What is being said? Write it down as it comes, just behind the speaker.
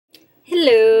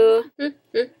Hello.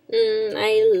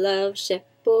 I love Chef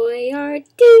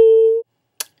Boyardee.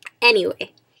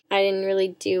 Anyway, I didn't really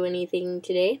do anything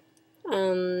today.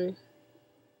 I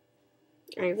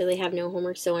really have no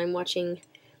homework, so I'm watching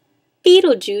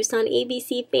Beetlejuice on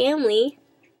ABC Family.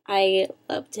 I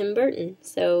love Tim Burton,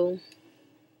 so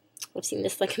I've seen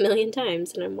this like a million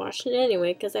times, and I'm watching it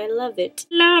anyway because I love it.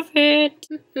 Love it!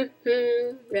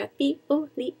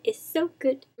 Ravioli is so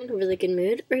good. I'm in a really good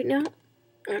mood right now.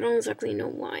 I don't exactly know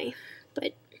why,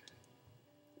 but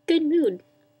good mood.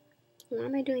 Why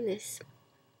am I doing this?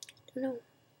 I don't know.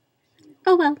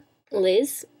 Oh well.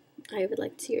 Liz, I would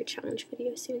like to see your challenge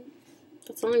video soon.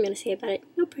 That's all I'm going to say about it.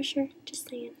 No pressure, just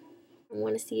saying. I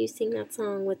want to see you sing that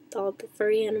song with all the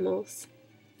furry animals.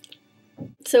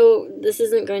 So, this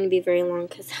isn't going to be very long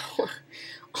because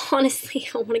honestly,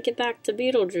 I want to get back to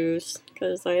Beetlejuice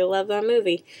because I love that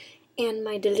movie. And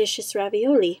my delicious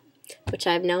ravioli, which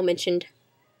I've now mentioned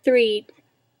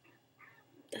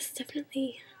that's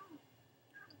definitely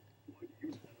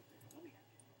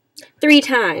 3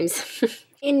 times.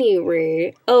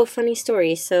 Anyway, oh, funny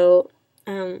story. So,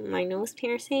 my nose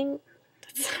piercing,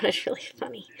 that sounded really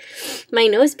funny. My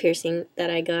nose piercing that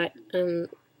I got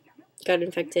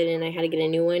infected and I had to get a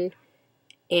new one,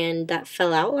 and that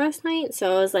fell out last night,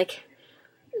 so I was like,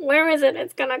 where is it?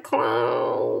 It's gonna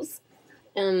close.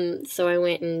 So I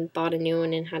went and bought a new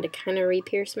one and had to kind of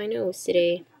re-pierce my nose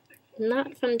today.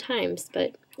 Not fun times,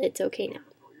 but it's okay now.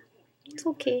 It's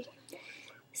okay.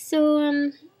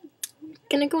 So,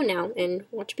 gonna go now and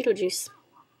watch Beetlejuice.